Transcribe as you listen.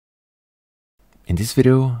In this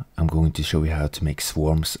video, I'm going to show you how to make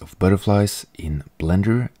swarms of butterflies in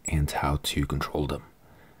Blender and how to control them.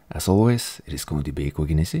 As always, it is going to be quick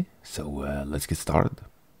and easy, so let's get started.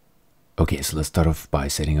 Okay, so let's start off by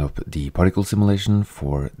setting up the particle simulation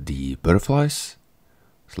for the butterflies.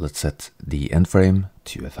 So let's set the end frame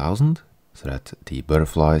to 1000 so that the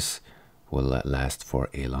butterflies will last for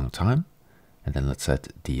a long time. And then let's set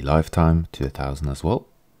the lifetime to 1000 as well.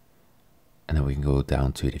 And then we can go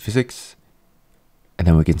down to the physics. And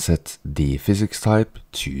then we can set the physics type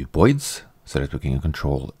to voids so that we can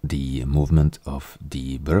control the movement of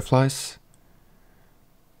the butterflies.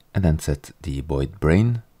 And then set the void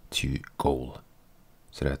brain to goal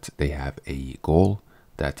so that they have a goal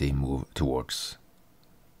that they move towards.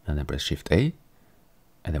 And then press Shift A.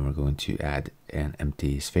 And then we're going to add an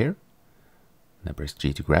empty sphere. And then press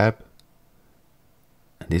G to grab.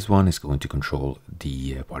 And this one is going to control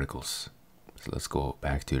the particles. So let's go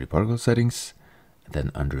back to the particle settings. And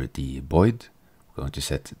then under the void, we're going to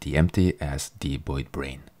set the empty as the void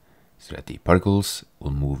brain so that the particles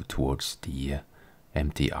will move towards the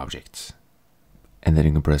empty objects. And then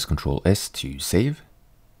you can press Ctrl S to save,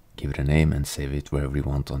 give it a name and save it wherever you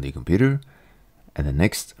want on the computer. And then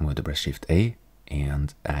next, I'm going to press Shift A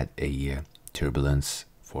and add a turbulence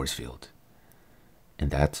force field.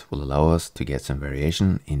 And that will allow us to get some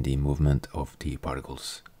variation in the movement of the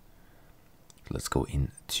particles. Let's go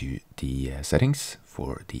into the settings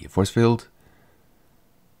for the force field.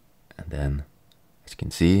 And then, as you can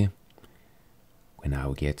see, we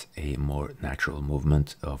now get a more natural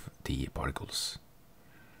movement of the particles.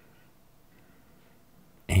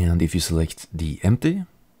 And if you select the empty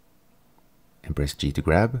and press G to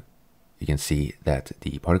grab, you can see that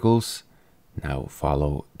the particles now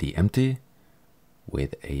follow the empty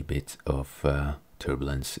with a bit of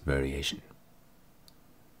turbulence variation.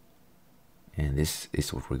 And this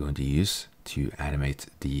is what we're going to use to animate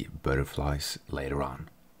the butterflies later on.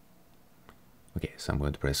 Okay, so I'm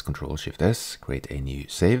going to press Ctrl Shift S, create a new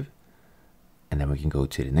save, and then we can go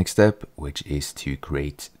to the next step, which is to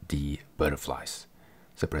create the butterflies.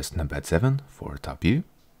 So press numpad 7 for top view,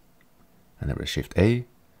 and then press Shift A,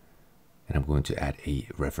 and I'm going to add a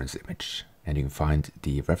reference image. And you can find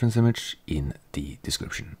the reference image in the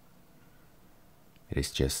description. It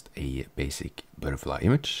is just a basic butterfly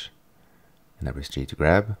image. And then press G to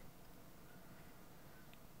grab.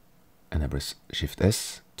 And then press Shift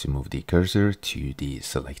S to move the cursor to the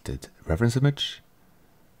selected reference image.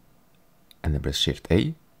 And then press Shift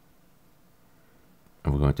A.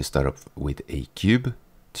 And we're going to start off with a cube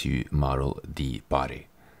to model the body.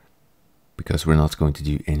 Because we're not going to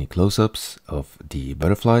do any close-ups of the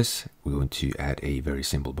butterflies, we're going to add a very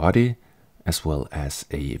simple body as well as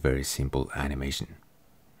a very simple animation.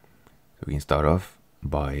 So we can start off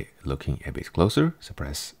by looking a bit closer. So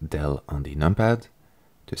press Del on the numpad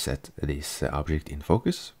to set this object in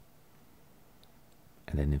focus.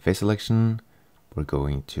 And then in face selection, we're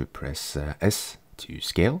going to press S to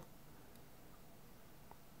scale.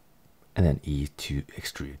 And then E to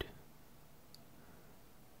extrude.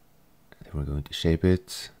 And we're going to shape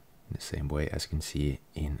it in the same way as you can see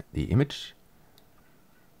in the image.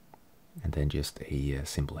 And then just a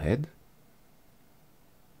simple head.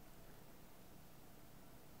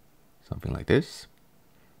 Something like this.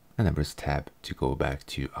 And then press Tab to go back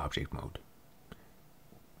to object mode.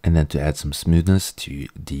 And then to add some smoothness to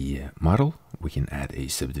the model, we can add a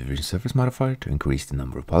subdivision surface modifier to increase the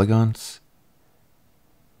number of polygons.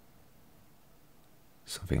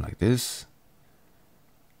 Something like this.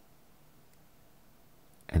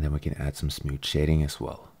 And then we can add some smooth shading as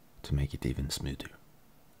well to make it even smoother.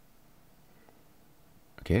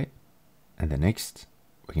 Okay, and then next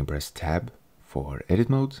we can press Tab for edit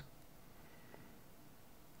mode.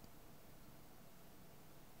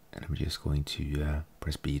 And I'm just going to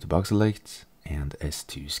press B to box select and S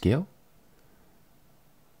to scale.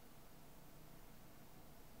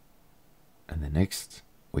 And then next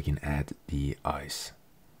we can add the eyes.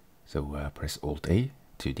 So press Alt A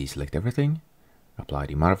to deselect everything. Apply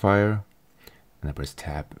the modifier, and then press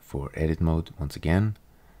Tab for edit mode once again,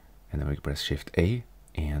 and then we can press Shift A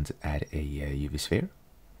and add a UV sphere,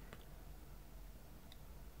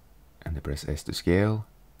 and then press S to scale,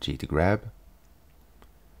 G to grab.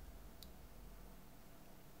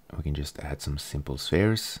 We can just add some simple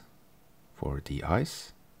spheres for the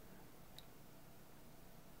eyes,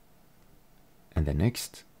 and then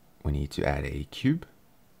next we need to add a cube.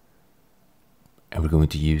 And we're going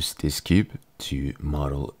to use this cube to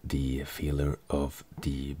model the feeler of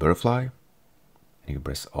the butterfly. You can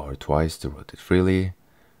press R twice to rotate freely,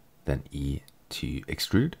 then E to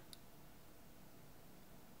extrude,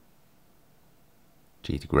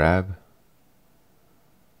 G to grab,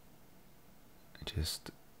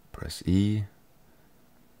 just press E.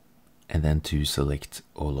 And then to select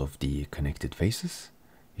all of the connected faces,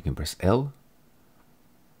 you can press L.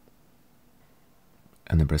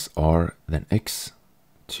 And then press R, then X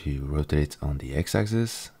to rotate it on the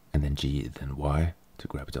X-axis, and then G, then Y to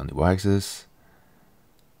grab it on the Y-axis.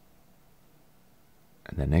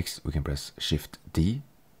 And then next we can press Shift D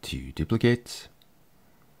to duplicate.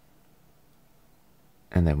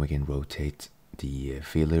 And then we can rotate the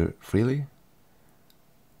feeler freely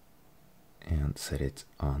and set it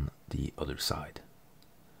on the other side.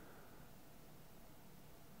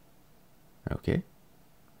 Okay.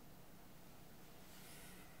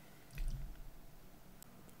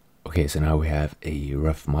 Okay, so now we have a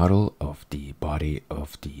rough model of the body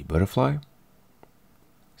of the butterfly.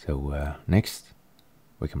 So next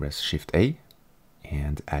we can press Shift A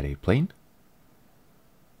and add a plane.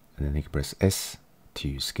 And then you can press S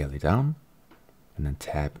to scale it down. And then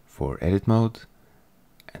tab for edit mode.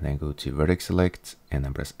 And then go to vertex select and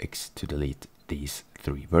then press X to delete these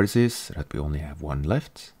 3 vertices so that we only have 1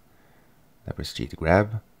 left. Then press G to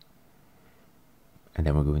grab. And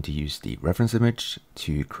then we're going to use the reference image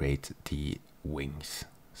to create the wings.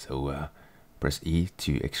 So press E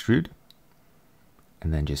to extrude.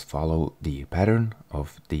 And then just follow the pattern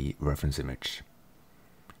of the reference image.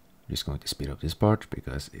 I'm just going to speed up this part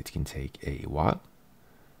because it can take a while.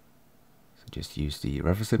 So just use the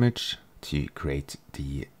reference image to create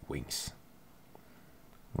the wings.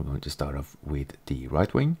 We're going to start off with the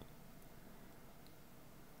right wing.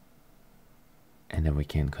 And then we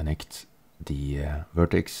can connect the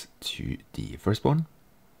vertex to the first one.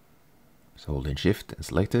 So hold in Shift and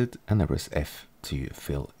select it, and then press F to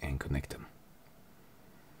fill and connect them.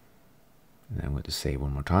 And then I'm going to save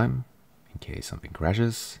one more time in case something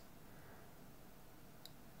crashes.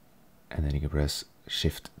 And then you can press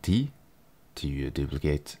Shift D to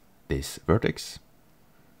duplicate this vertex.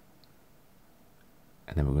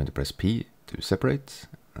 And then we're going to press P to separate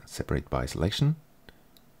by selection.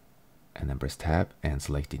 And then press Tab and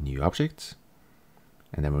select the new object.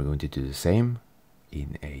 And then we're going to do the same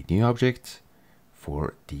in a new object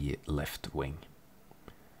for the left wing.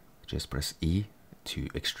 Just press E to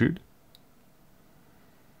extrude.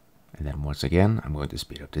 And then once again, I'm going to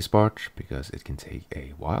speed up this part because it can take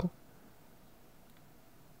a while.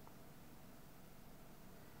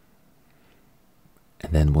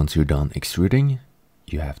 And then once you're done extruding,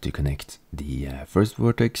 you have to connect the first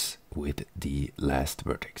vertex with the last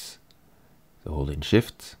vertex. So hold in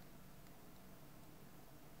Shift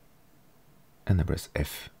and then press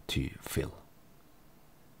F to fill.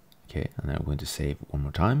 Okay, and then I'm going to save one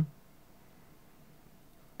more time.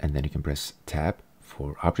 And then you can press Tab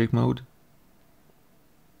for object mode.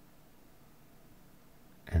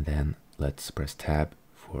 And then let's press Tab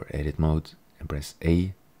for edit mode and press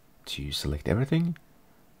A to select everything.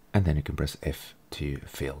 And then you can press F to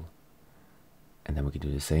fill. And then we can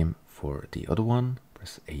do the same for the other one.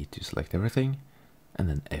 Press A to select everything, and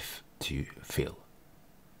then F to fill.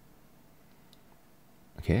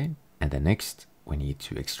 Okay, and then next we need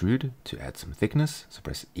to extrude to add some thickness. So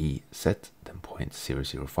press E set, then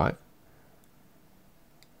 0.005.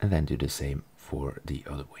 And then do the same for the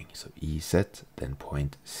other wing. So E set, then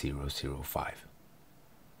 0.005.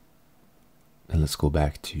 Then let's go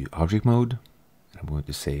back to object mode. I'm going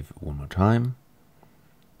to save one more time.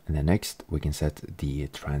 And then next we can set the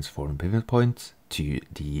transform pivot point to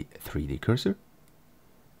the 3D cursor.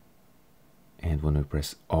 And when we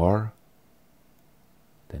press R,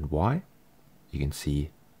 then Y, you can see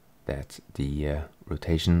that the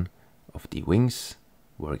rotation of the wings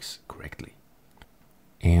works correctly.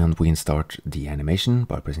 And we can start the animation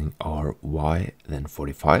by pressing RY, then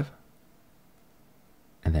 45.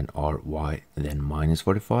 And then RY, then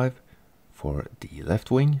 -45 for the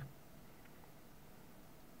left wing.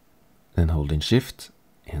 Then hold in Shift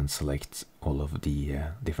and select all of the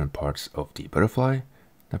different parts of the butterfly.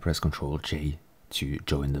 Then press Ctrl J to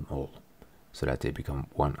join them all so that they become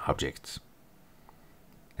one object.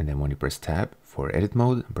 And then when you press Tab for edit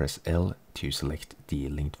mode and press L to select the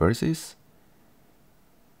linked vertices,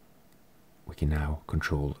 we can now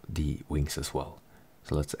control the wings as well.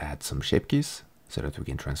 So let's add some shape keys so that we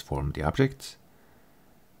can transform the object.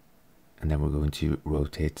 And then we're going to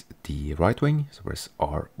rotate the right wing. So press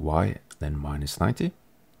RY, then -90.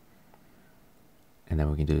 And then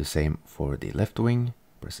we can do the same for the left wing.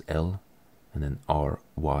 Press L, and then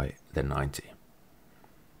RY, then 90.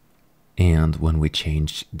 And when we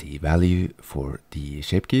change the value for the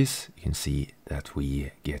shape keys, you can see that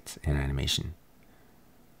we get an animation.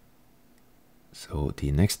 So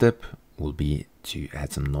the next step will be to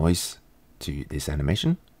add some noise to this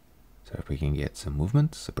animation so that we can get some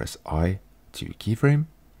movement. So press I to keyframe.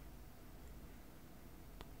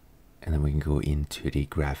 And then we can go into the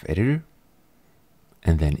graph editor.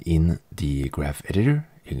 And then in the graph editor,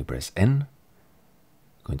 you can press N,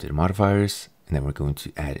 go into the modifiers, and then we're going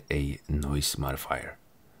to add a noise modifier.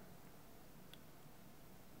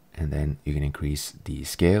 And then you can increase the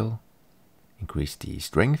scale, increase the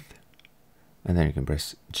strength, and then you can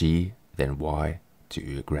press G, then Y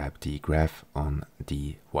to grab the graph on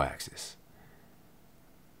the Y-axis.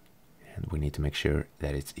 And we need to make sure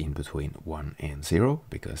that it's in between 1 and 0,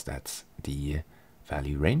 because that's the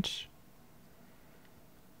value range.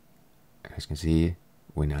 As you can see,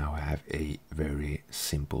 we now have a very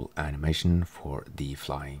simple animation for the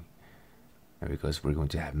flying. And because we're going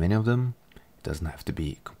to have many of them, it doesn't have to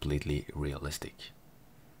be completely realistic.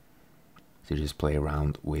 So just play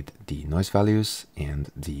around with the noise values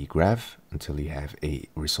and the graph until you have a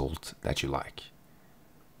result that you like.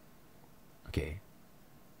 Okay,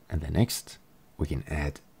 and then next we can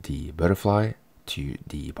add the butterfly to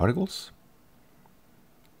the particles.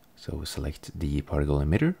 So select the particle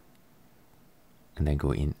emitter and then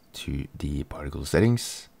go into the particle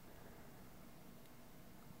settings.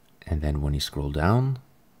 And then when you scroll down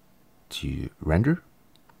to render,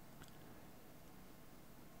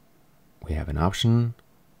 we have an option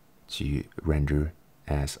to render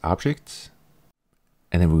as objects.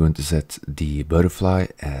 And then we're going to set the butterfly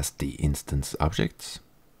as the instance object.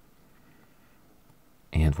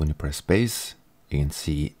 And when you press space, you can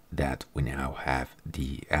see that we now have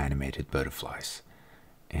the animated butterflies.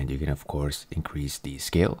 And you can of course increase the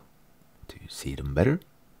scale to see them better.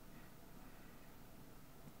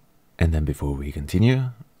 And then before we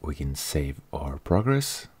continue, we can save our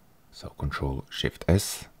progress. So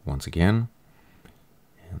Ctrl-Shift-S once again,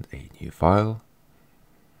 and a new file.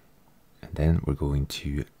 And then we're going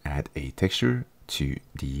to add a texture to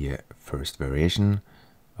the first variation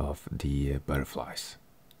of the butterflies.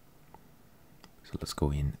 So let's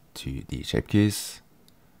go into the shape keys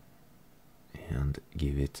and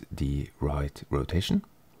give it the right rotation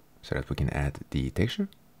so that we can add the texture.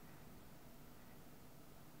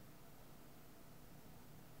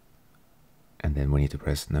 And then we need to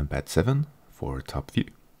press numpad 7 for top view.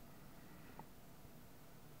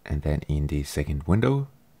 And then in the second window,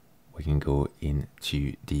 we can go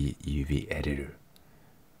into the UV editor.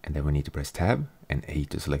 And then we need to press tab and A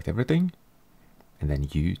to select everything. And then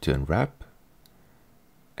U to unwrap.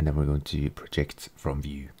 And then we're going to project from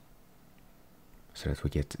view, so that we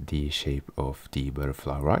get the shape of the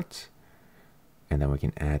butterfly right. And then we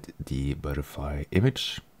can add the butterfly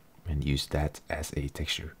image and use that as a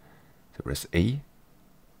texture. So press A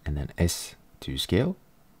and then S to scale.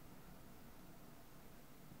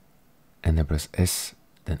 And then press S,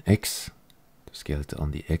 then X to scale it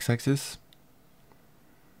on the X-axis.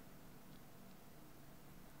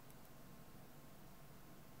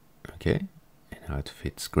 Okay, and now it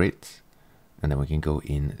fits great. And then we can go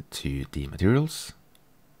into the materials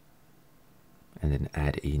and then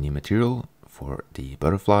add a new material for the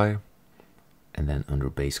butterfly. And then under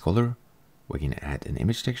base color, we can add an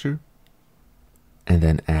image texture and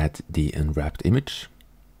then add the unwrapped image.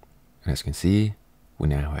 And as you can see, we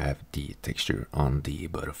now have the texture on the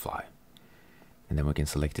butterfly. And then we can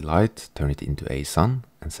select the light, turn it into a sun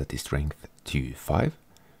and set the strength to 5.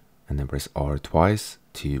 And then press R twice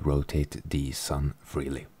to rotate the sun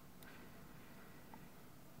freely.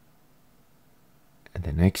 And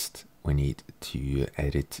then next we need to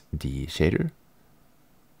edit the shader.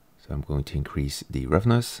 So I'm going to increase the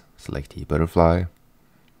roughness, select the butterfly,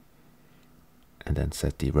 and then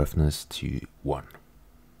set the roughness to 1.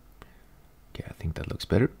 Okay, I think that looks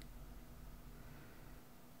better.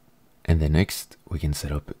 And then next we can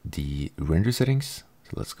set up the render settings.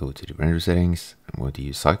 So let's go to the render settings. I'm going to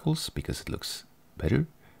use cycles because it looks better.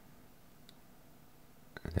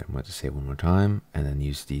 And then I'm going to say one more time and then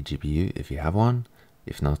use the GPU if you have one.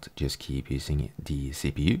 If not, just keep using the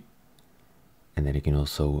CPU. And then you can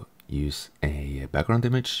also use a background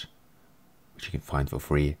image, which you can find for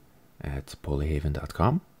free at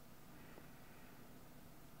polyhaven.com.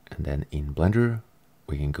 And then in Blender,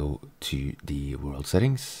 we can go to the world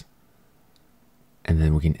settings. And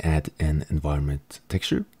then we can add an environment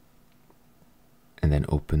texture. And then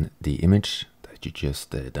open the image that you just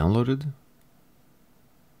downloaded.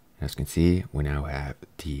 As you can see, we now have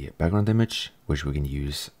the background image, which we can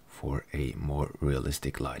use for a more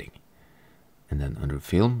realistic lighting. And then under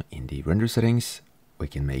film, in the render settings, we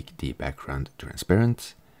can make the background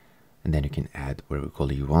transparent. And then you can add whatever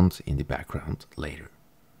color you want in the background later.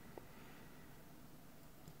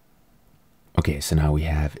 Okay, so now we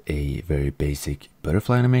have a very basic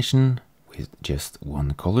butterfly animation with just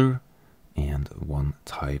one color and one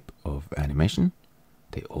type of animation.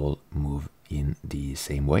 They all move in the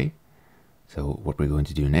same way. So what we're going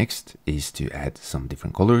to do next is to add some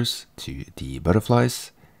different colors to the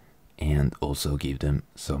butterflies and also give them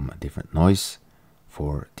some different noise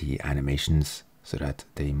for the animations so that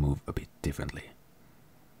they move a bit differently.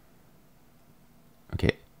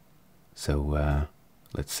 Okay, so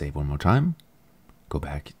let's save one more time. Go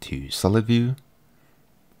back to solid view.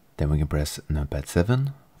 Then we can press numpad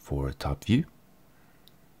 7 for top view.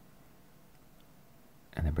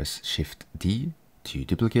 And then press Shift D to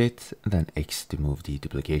duplicate, and then X to move the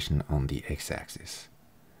duplication on the X-axis.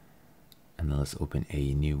 And then let's open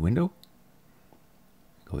a new window.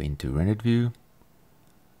 Go into rendered view.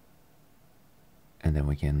 And then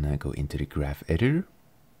we can go into the graph editor.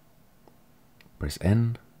 Press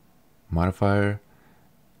N, modifier,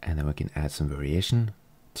 and then we can add some variation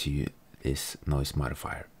to this noise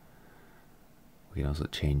modifier. We can also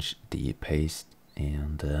change the pace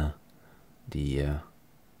and the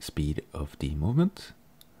speed of the movement.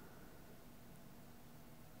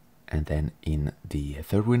 And then in the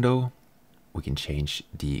third window, we can change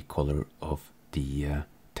the color of the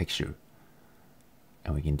texture.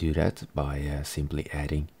 And we can do that by simply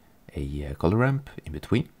adding a color ramp in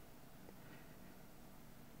between.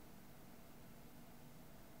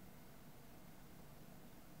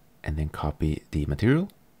 And then copy the material.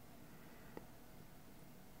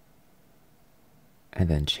 And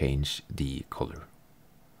then change the color.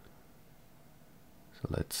 So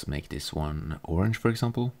let's make this one orange, for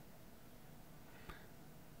example.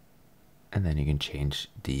 And then you can change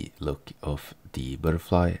the look of the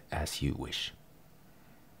butterfly as you wish.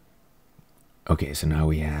 Okay, so now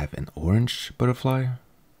we have an orange butterfly.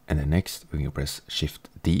 And then next we can press Shift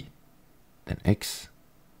D, then X.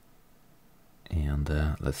 And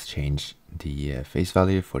let's change the face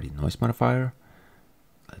value for the noise modifier.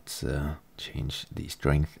 Let's change the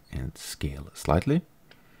strength and scale slightly.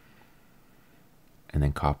 And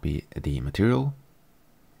then copy the material.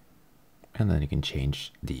 And then you can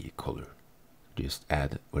change the color. Just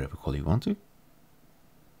add whatever color you want to.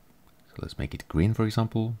 So let's make it green, for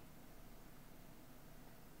example.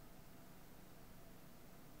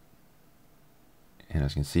 And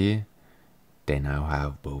as you can see, they now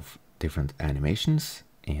have both different animations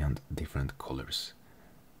and different colors.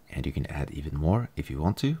 And you can add even more if you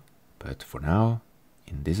want to, but for now,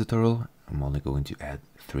 in this tutorial, I'm only going to add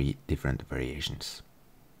 3 different variations.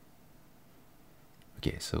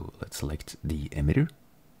 Okay, so let's select the emitter.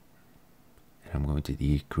 And I'm going to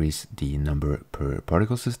decrease the number per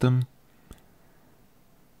particle system.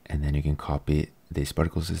 And then you can copy this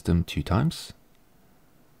particle system 2 times.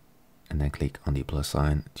 And then click on the plus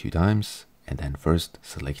sign 2 times. And then first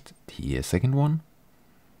select the second one.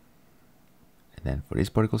 And then for this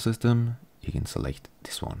particle system, you can select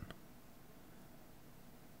this one.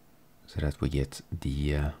 So that we get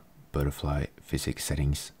the butterfly physics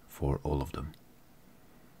settings for all of them.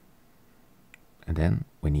 And then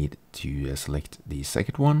we need to select the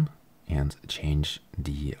second one and change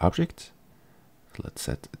the object. So let's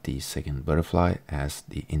set the second butterfly as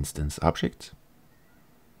the instance object.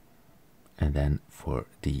 And then for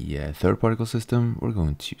the third particle system, we're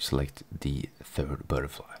going to select the third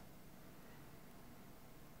butterfly.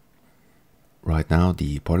 Right now,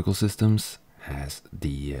 the particle systems has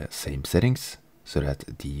the same settings, so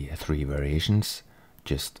that the 3 variations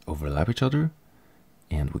just overlap each other.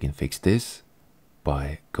 And we can fix this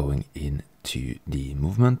by going into the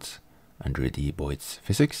movement under the Boyd's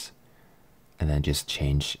physics, and then just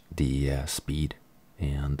change the speed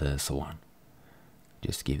and so on.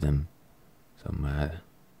 Just give them some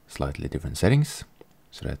slightly different settings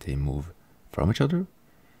so that they move from each other.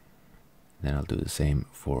 Then I'll do the same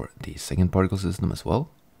for the second particle system as well.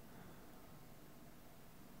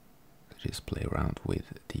 Just play around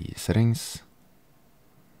with the settings.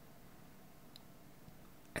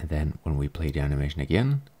 And then when we play the animation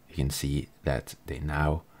again, you can see that they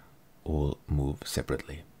now all move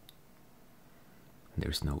separately.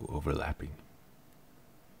 There's no overlapping.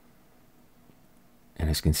 And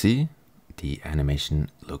as you can see, the animation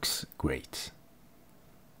looks great.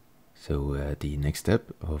 So the next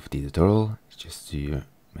step of the tutorial is just to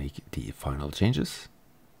make the final changes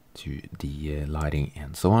to the lighting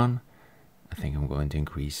and so on. I think I'm going to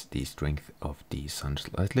increase the strength of the sun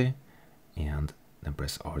slightly and then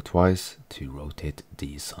press R twice to rotate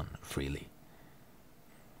the sun freely.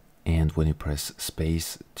 And when you press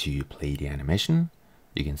space to play the animation,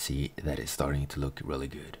 you can see that it's starting to look really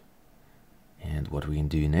good. And what we can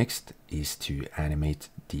do next is to animate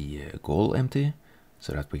the goal empty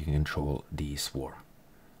so that we can control the swarm.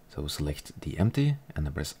 So select the empty and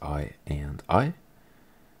then press I and I.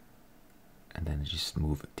 and then just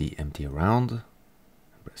move the empty around.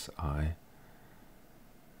 Press I.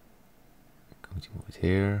 I'm going to move it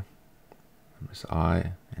here. Press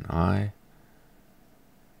I and I.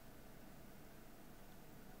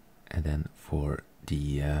 And then for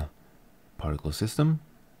the particle system,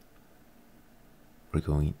 we're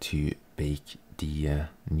going to bake the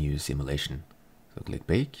new simulation. So click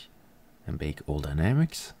bake and bake all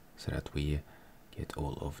dynamics so that we get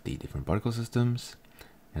all of the different particle systems.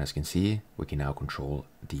 And as you can see, we can now control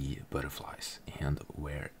the butterflies and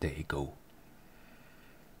where they go.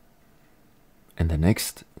 And then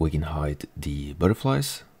next, we can hide the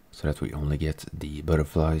butterflies so that we only get the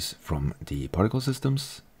butterflies from the particle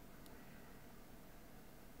systems.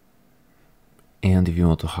 And if you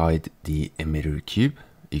want to hide the emitter cube,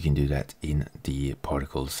 you can do that in the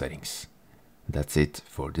particle settings. That's it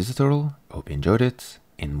for this tutorial. I hope you enjoyed it,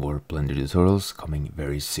 and more Blender tutorials coming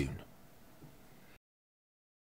very soon.